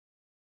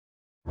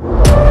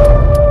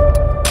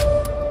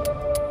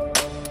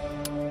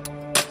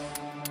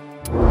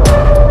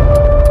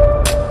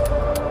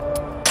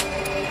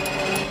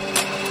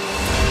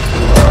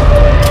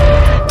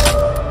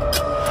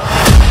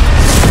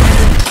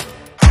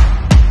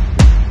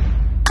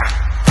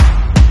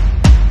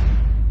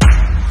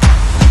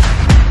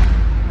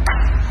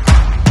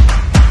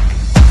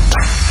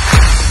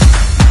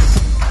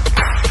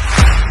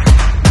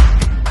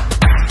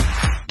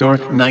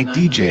Dark Night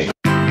DJ.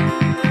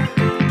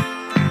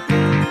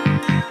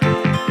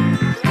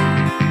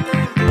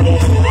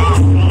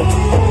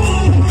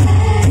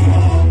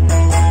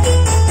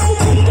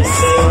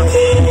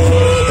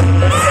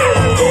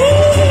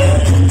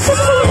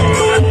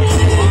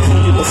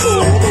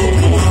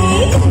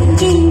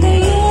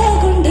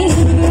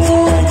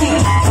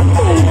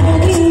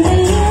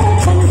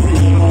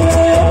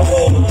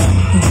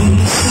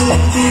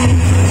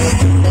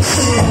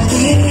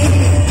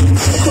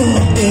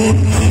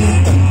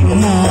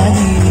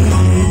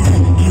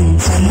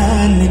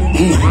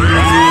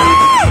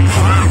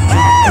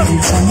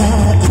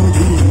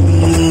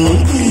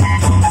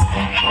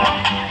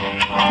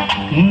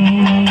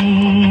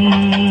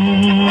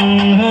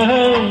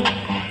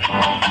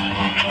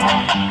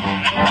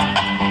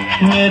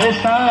 मेरे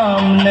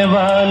सामने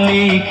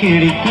वाली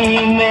खिड़की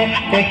में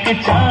एक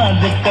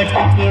चांद का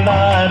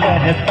टुकड़ा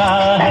रहता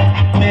है।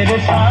 मेरे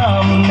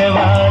सामने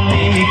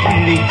वाली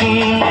खिड़की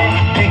में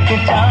एक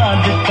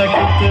चांद का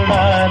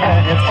टुकड़ा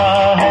रहता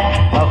है।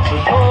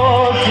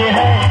 अफसोस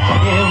है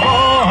ये वो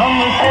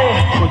हमसे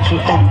कुछ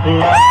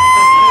टुकड़ा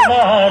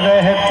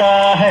रहता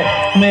है।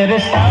 मेरे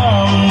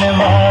सामने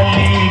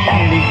वाली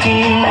खिड़की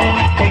में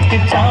एक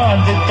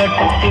चांद का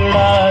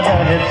टुकड़ा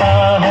रहता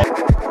है।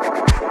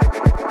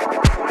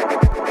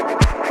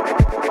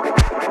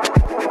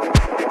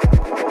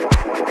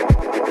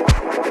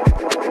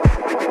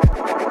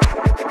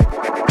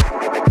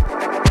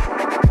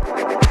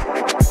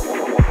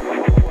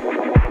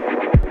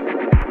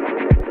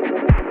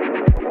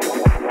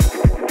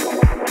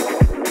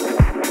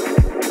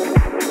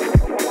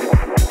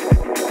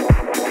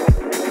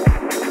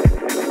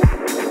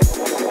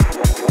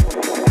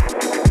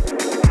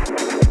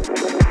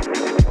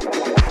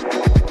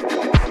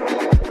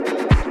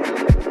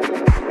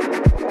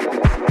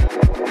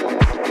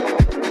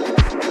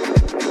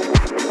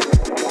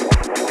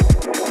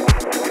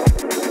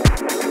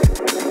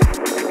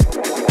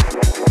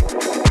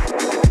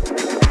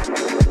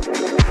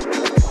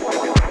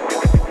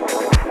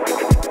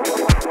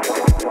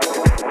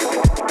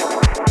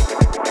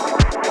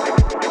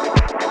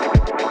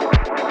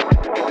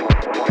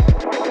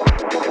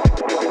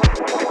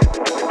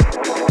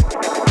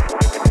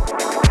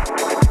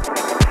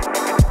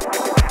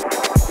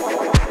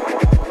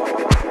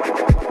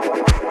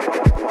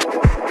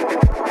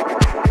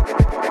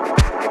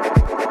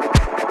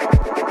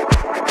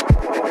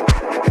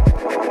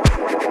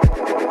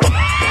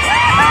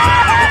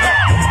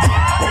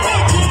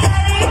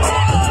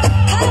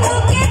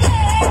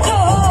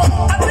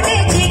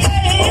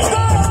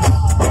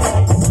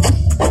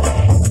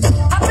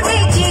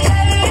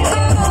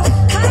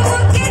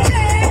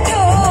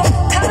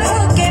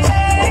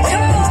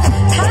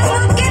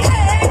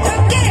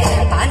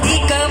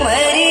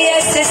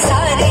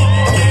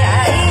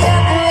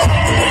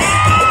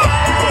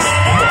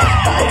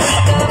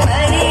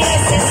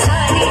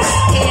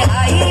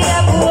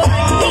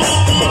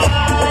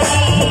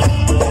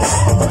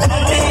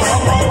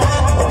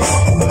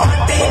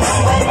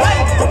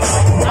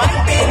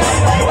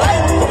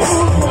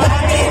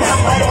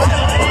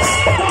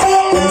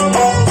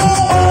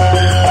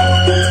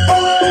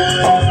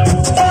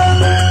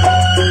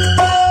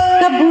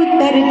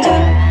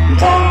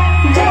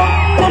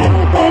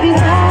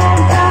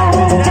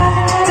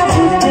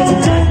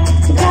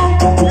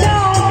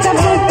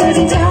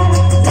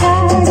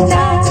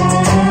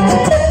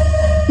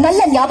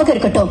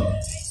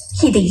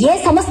 ఇది ఏ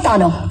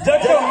సంస్థానో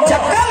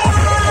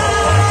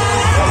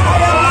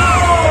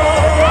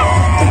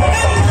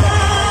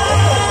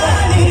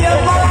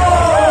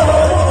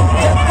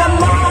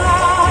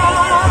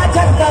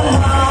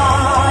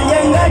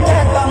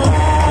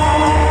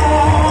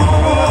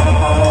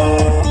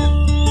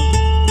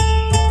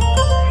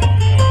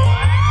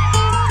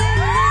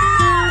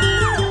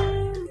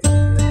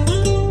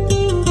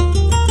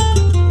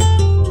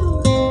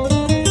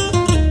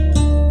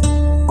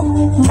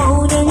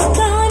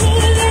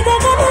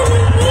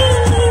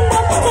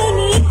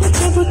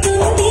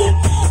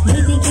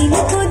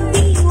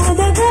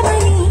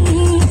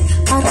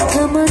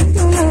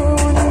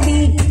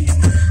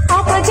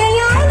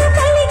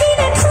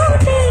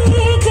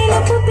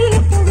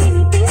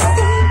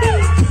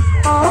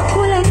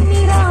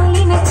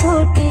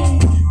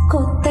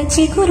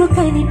చిగురు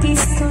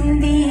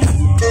కనిపిస్తుంది.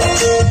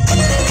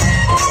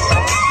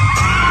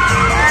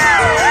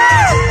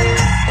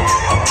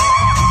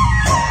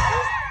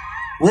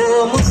 ఓ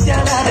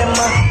ముత్యాలమ్మ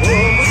ఓ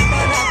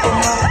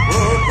ముత్తనమ్మ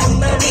ఓ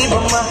కుందడి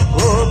బొమ్మ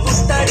ఓ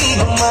పుస్తడి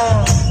బొమ్మ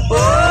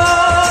ఓ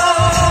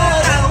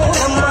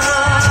రాములమ్మ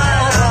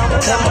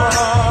రాములమ్మ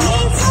నీ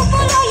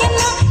చూపులో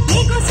ఎన్న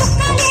నీకు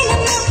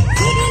సుఖలేనమ్మ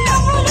ఇది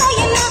నవ్వులో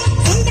ఎన్న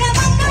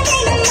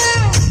ఇంద్రవంతులేనమ్మ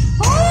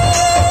ఓ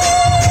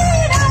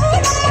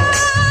రాములమ్మ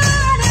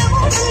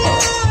రాములమ్మ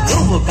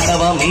నువ్వు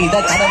కడవ మీద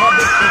కడవ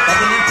పెట్టి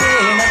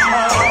కదిలితేనమ్మ.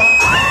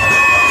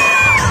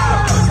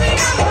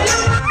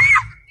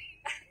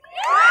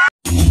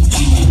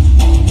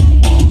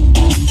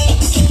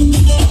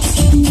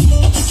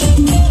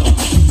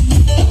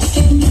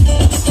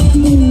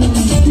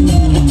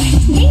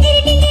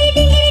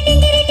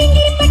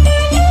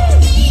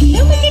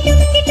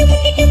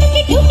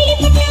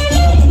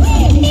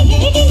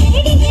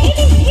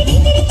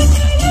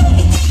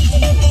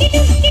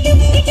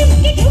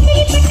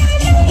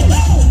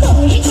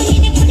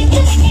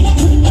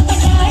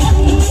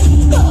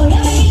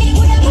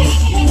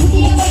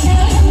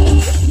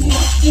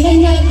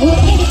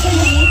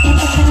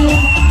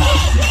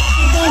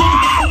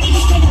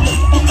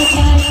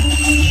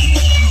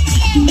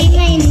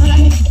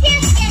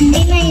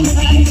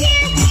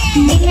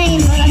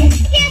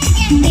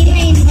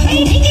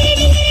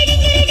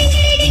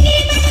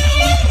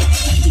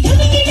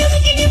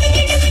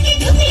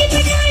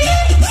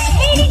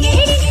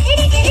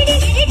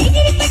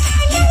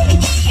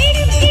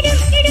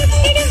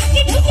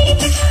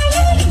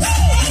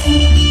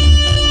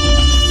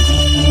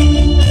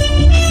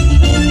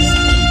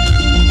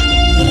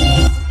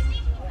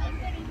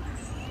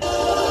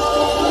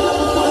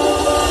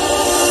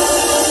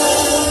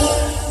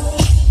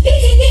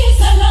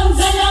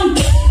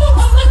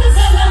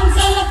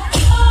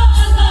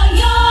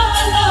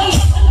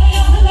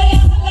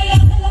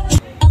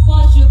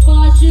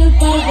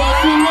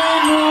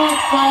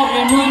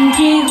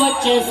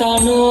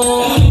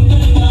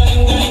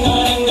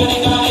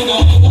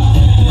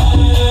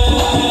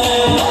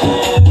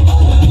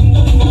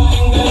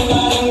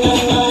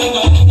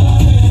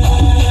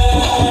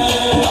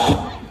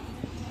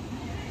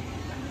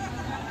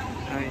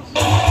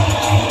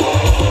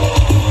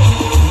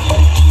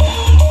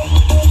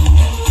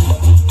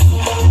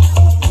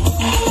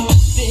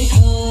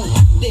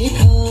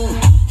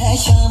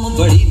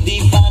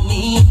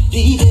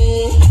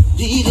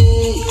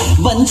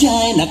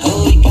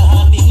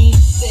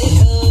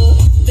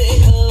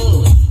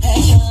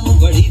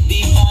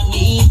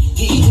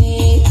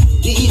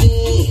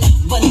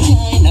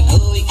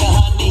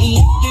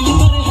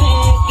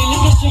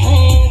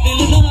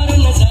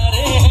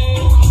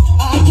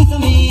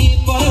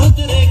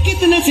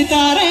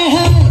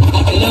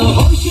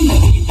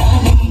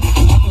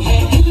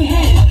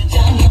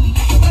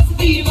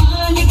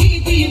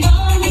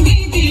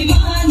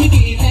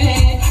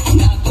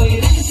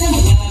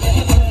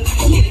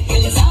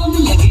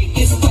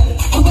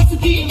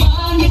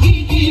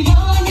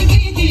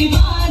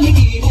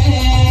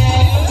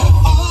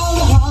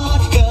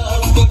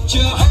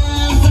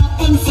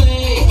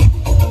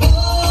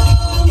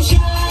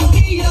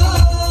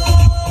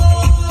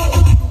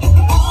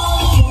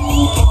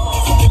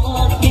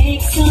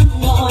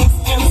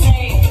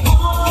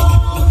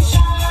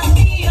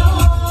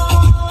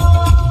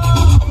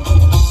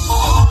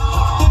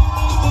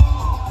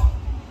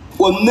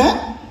 ഒന്ന്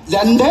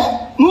രണ്ട്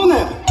മൂന്ന്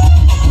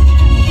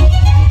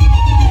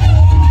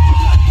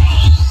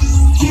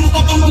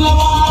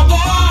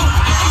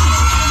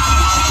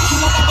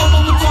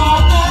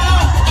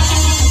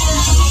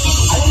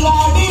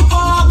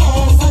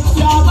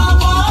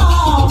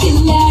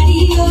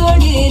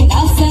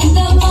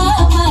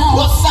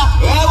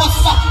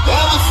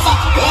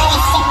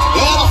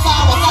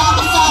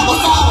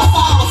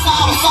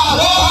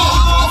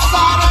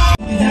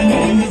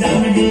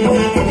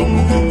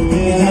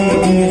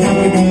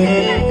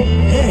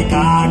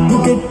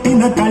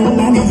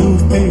కళ్ళని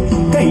చూస్తే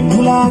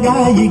కైపులాగా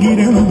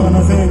ఎగిరను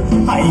మనసే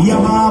అయ్య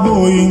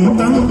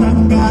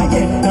బాబోయింతంగా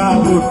ఎట్టా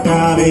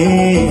పుట్టారే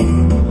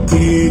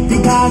చేతి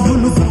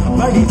గాజులు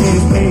పడి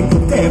చేస్తే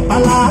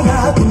తెప్పలాగా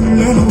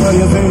తుళ్ళను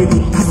వయసే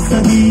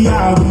కస్తదియా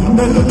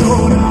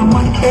గుండెలతోన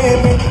మట్టే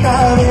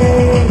పెట్టారే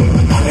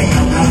అరే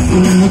కన్నా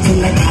సుల్లు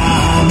చిల్లక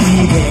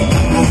నీదే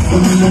కన్నా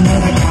సుల్లు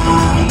నరక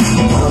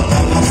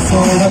కన్నా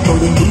సోడ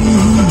కొడుకు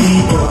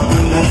నీకో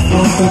కన్నా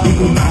సోట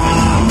దిగుతా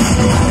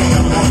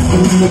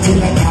సుల్లు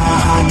చిల్లక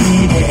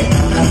నీదే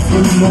కన్నా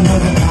సుల్లు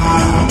నరక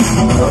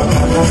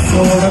కన్నా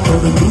సోడ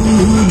కొడుకు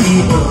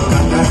నీకో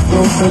కన్నా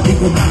సోట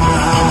దిగుతా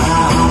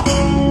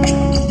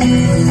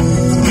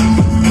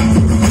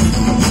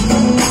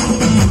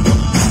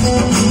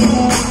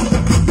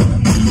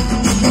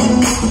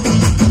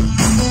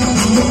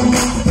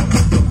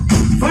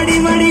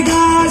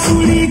వడివడిగా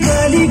సుడి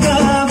కలిగా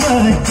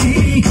వచ్చి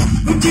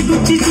గుచ్చి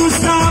గుచ్చి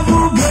చూస్తావు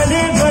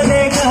భలే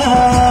భలేగా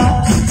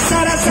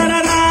సరసర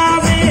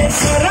రావే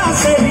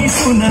సరాసరి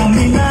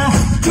సునామినా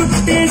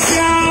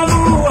చుట్టేశావు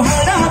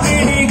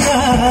హడావిడిగా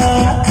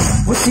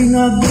వచ్చిన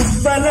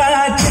దుబ్బల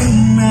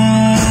చిన్న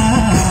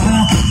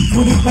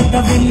పుడిపట్ట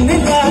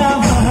వెన్నెలా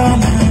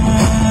వాన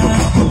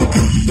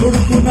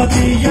తొడుకున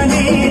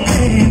తీయని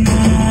తేనా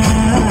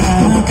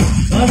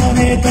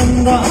తననే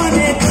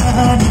తందానే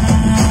తానా.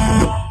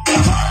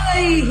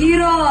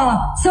 Hero,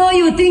 so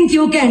you think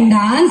you can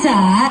dance,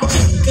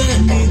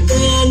 huh?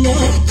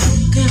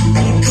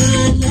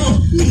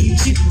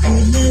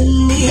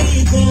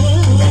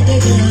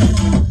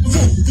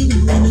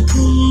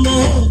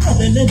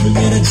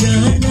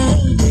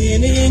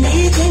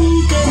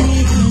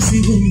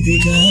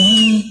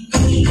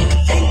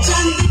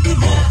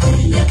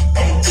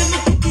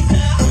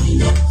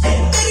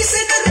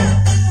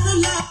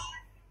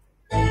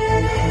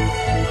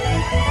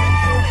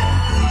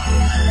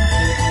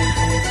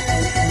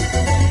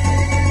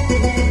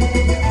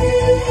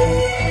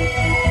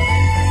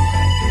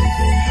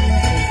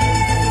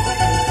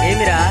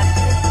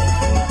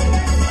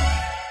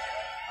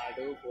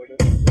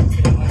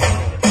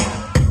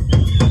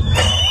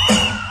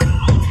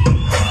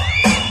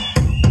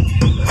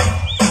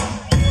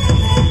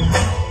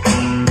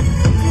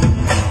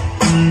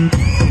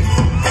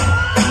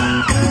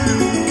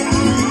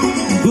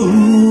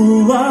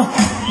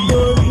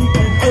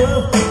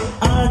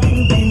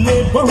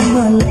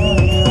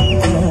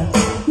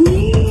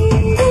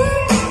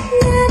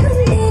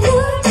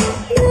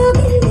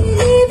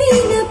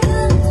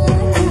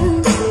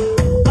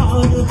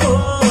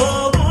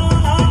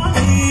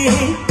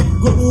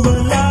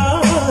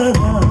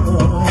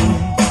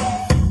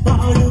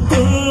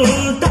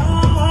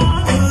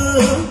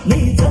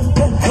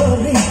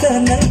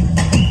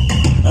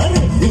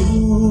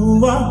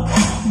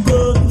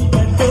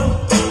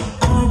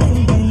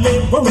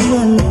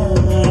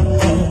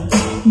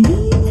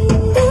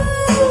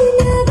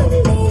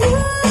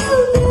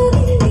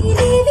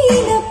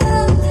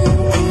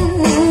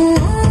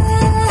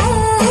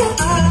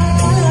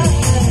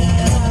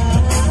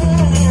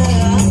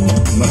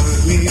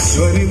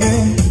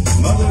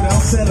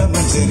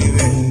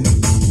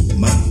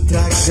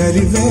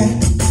 చలివే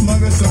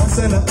మగ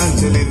శ్వాసల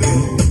అంజలివే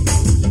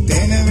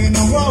తేనెవి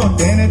నువ్వో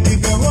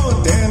తేనెటిగవో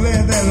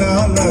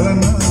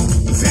తేలేదెలన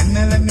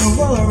వెన్నెల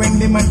నువ్వో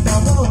వెండి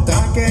మంటవో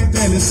తాకే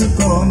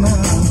తెలుసుకోనా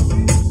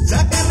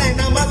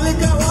చక్కనైన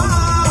మల్లికవా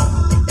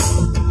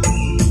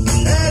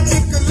ఏ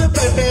చిక్కులు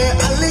పెట్టే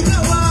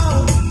అల్లికవా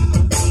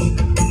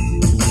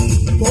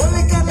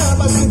పోలిక నా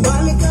బసి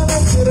బాలిక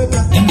వచ్చురక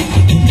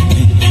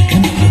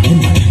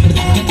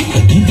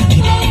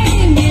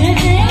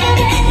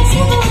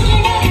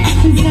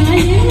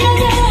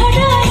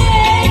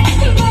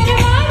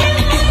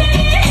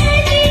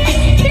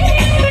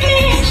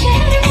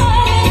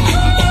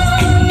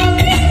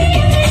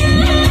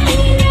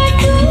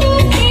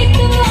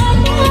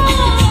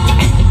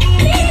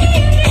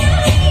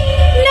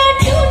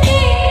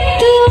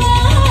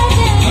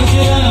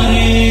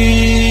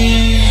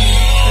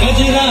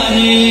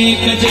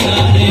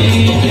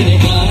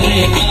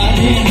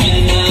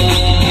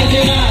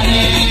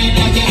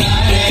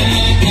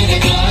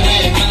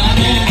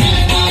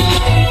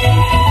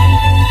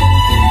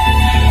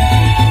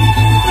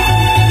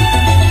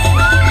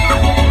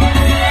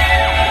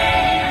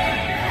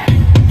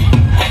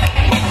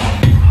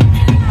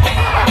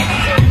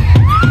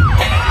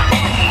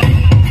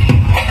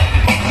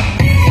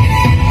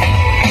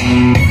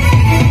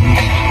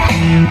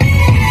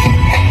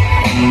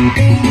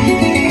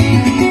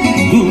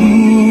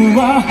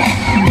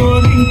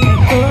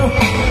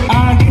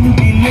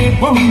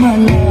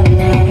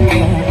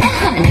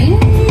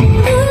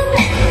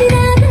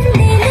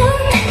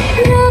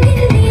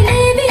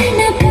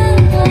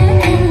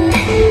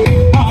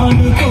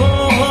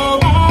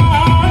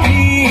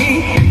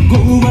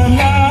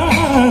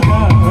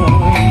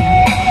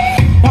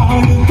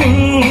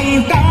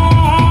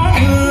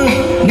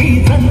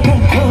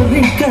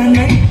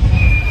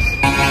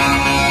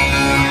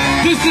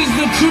This is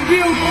the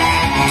tribute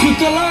to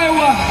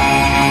Talaiwa.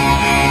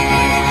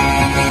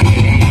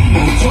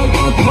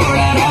 मुझको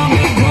थोड़ा राम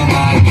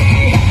घुमा के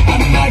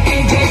अन्ना के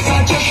जैसा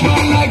चश्मा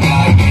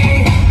लगा के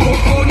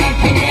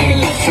कोकोनट में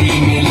लस्सी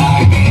मिला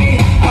के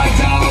आ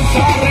जाओ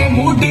सारे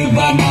मूड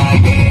बना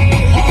के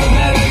और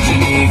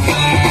रजनी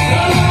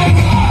फैन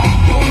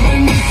तुम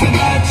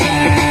मिसना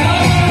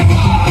चैन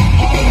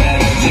और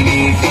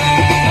रजनी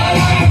फैन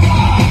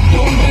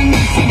तुम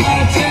मिसना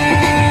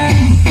चैन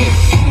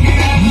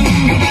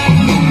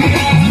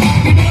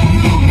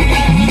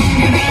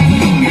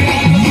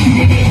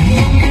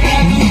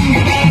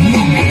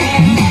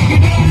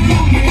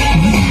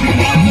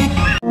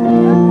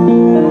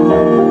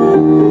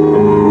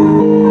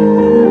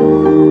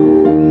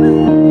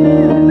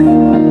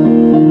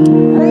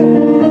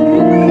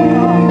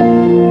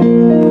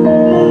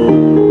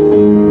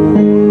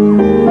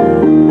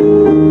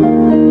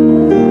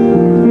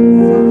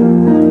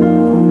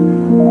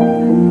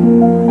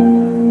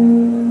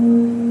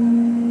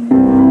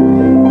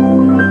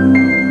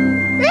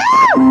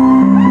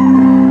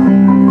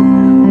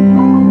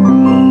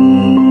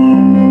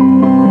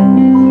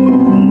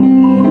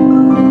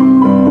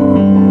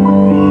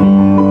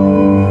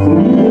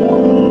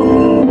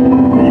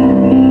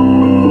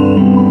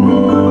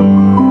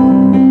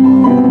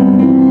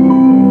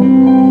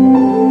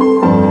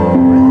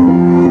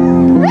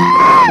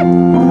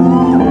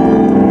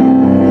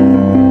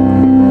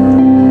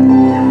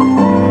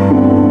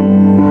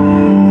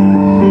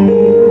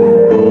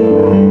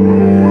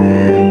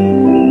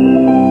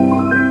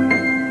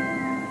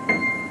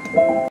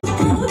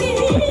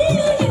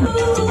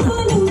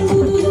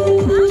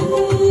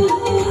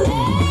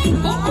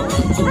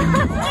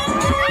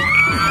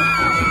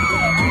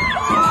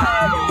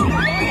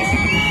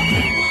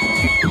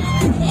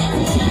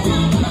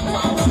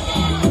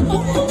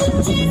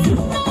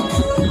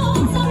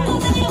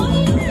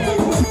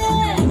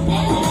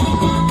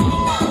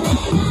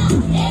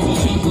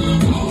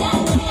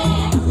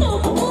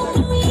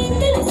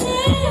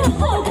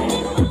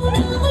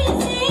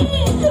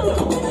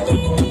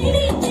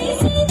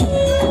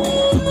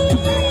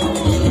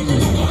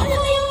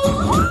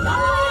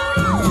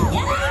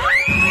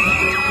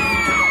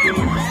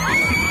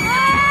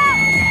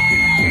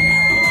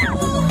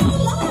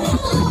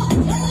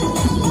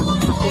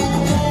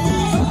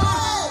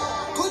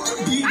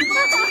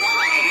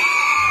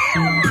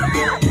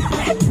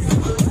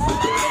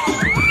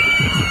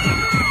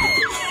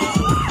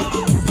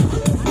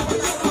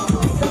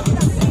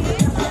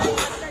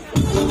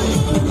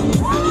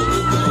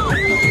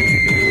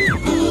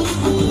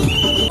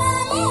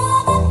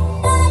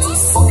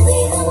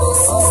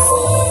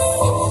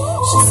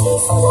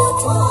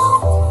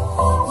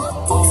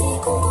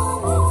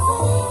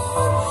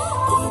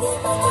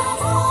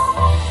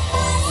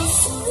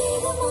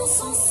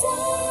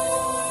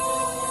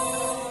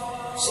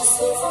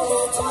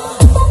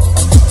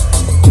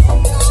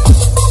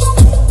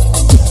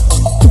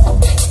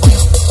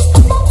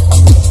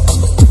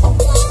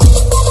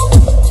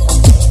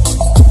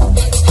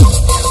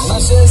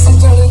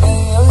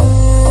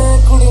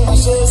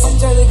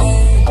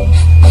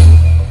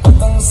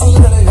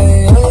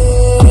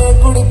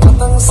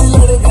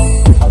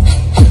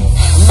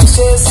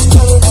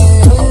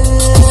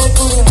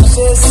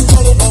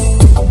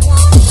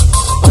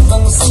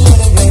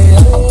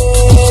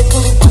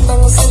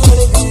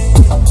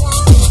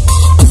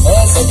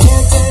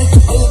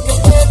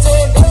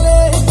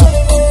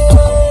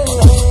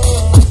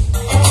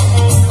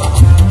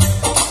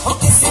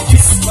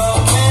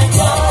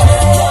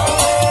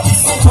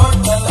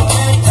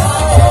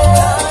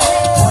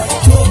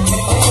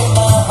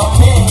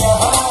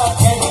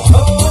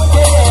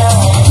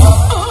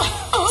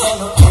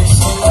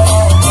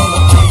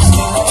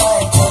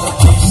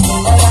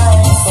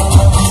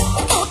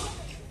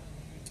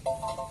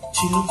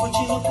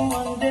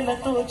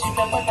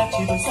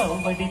చిరు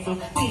సౌబడితో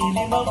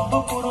నీలి మబ్బు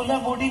పురుల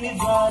ముడిని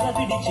జార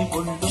విడిచి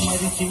పొండు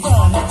మరిచి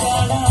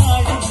వానజాల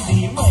ఆడింది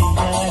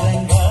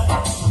మైదారంగా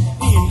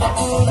నీళ్ళ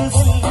పూలు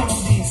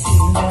చల్లింది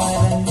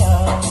సింగారంగా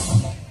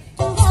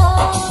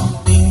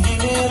ఇంగి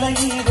నేల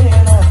ఈ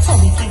వేళ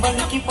చలికి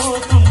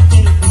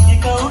వణికిపోతుంటే ఈ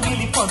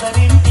కౌగిలి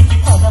పొదరింటికి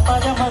పద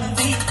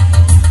పదమంది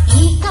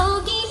ఈ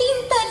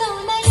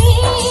కౌగిలింతలోన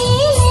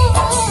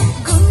ఏలో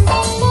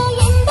గుండెల్లో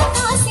ఎండ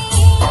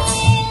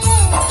కాసేలో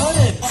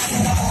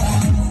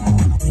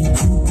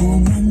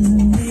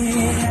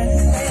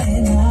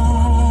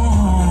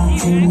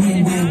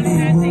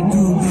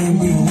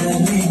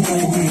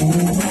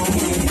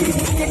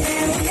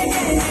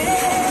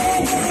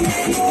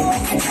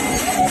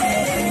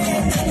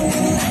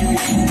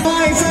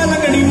ऐसा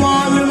लगड़ी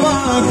मालूमा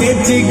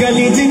तेजी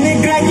गली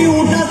जिन्हें क्रैकी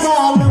उठा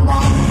सालमा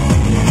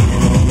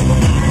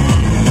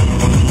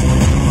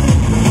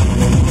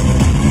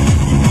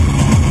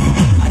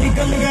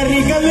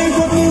अरे गल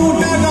को तू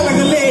उठा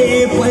गलगले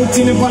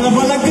पंचिन पल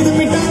पलक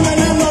मिटा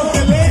मैंने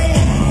लोकले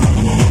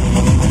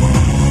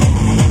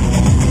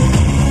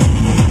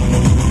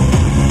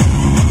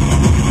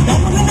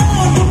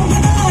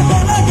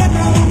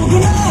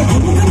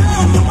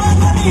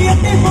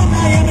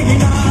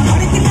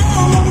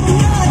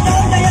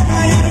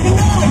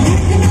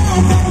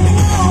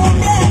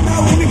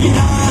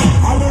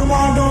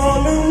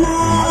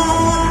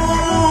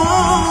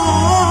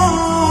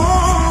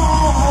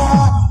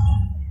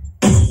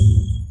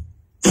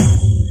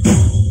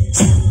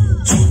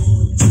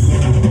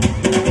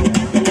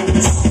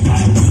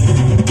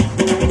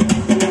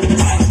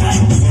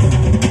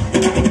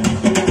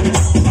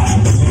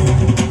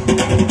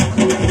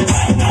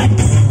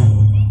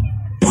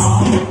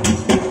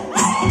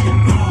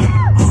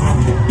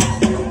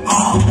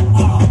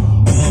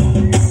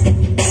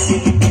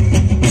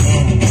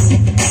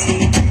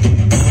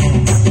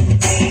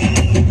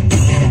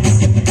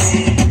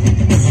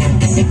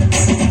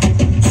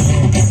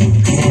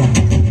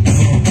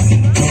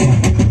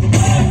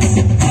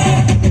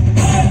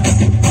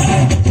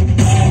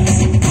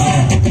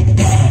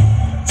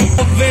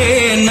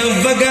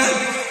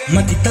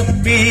मति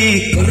तप्पी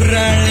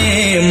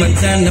कुर्राणे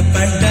मंचान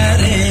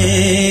पड्डारे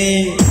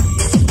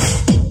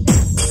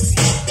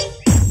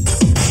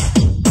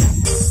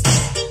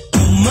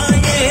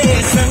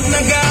अम्माये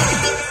सन्नगा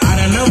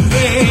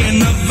अरनव्वे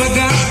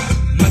नव्वगा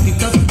मति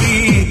तप्पी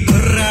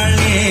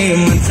कुर्राणे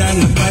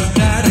मंचान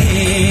पड्डारे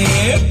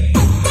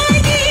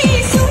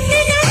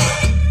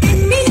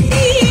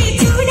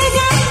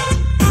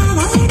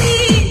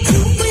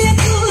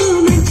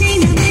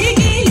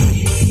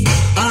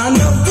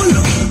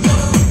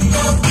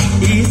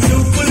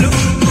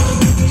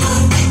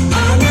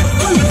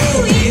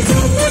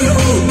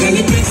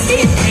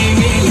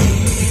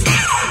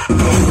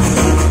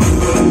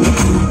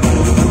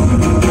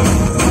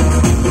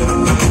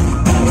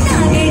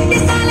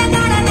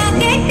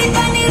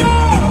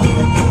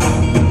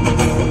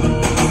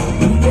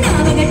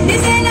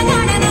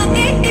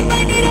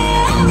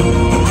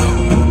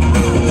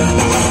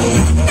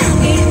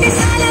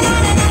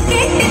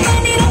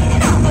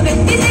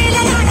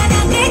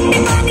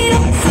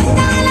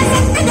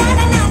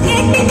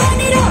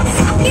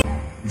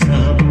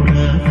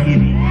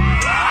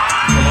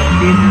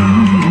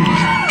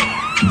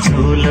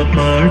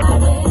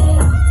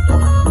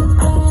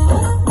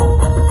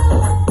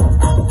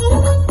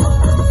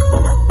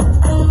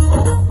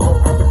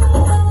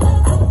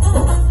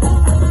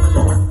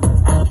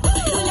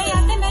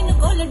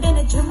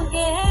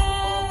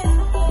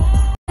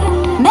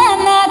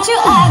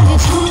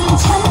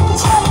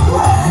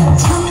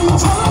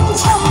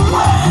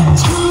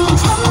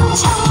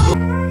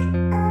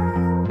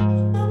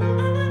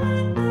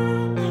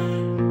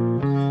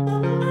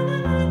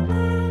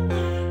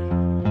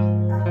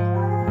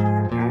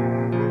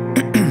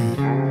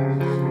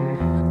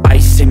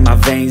In my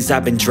veins,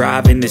 I've been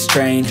driving this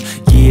train.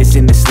 Years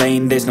in this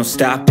lane, there's no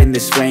stopping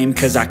this flame.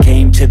 Cause I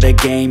came to the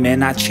game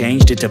and I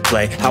changed it to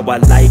play how I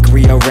like,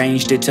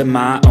 rearranged it to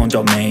my own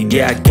domain.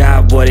 Yeah, I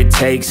got what it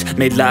takes,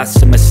 made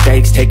lots of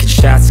mistakes, taking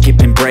shots,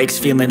 skipping breaks,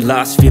 feeling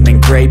lost, feeling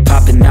great,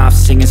 popping off,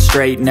 singing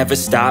straight, never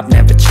stopped,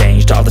 never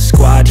changed. All the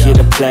squad here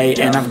to play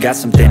and I've got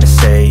something to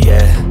say,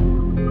 yeah.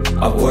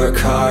 I work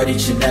hard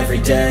each and every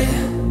day,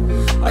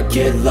 I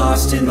get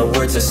lost in the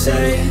words I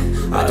say.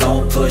 I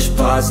don't push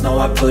pause, no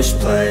I push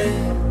play.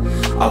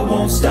 I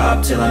won't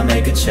stop till I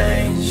make a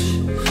change.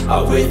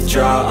 I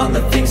withdraw on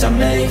the things I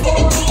make.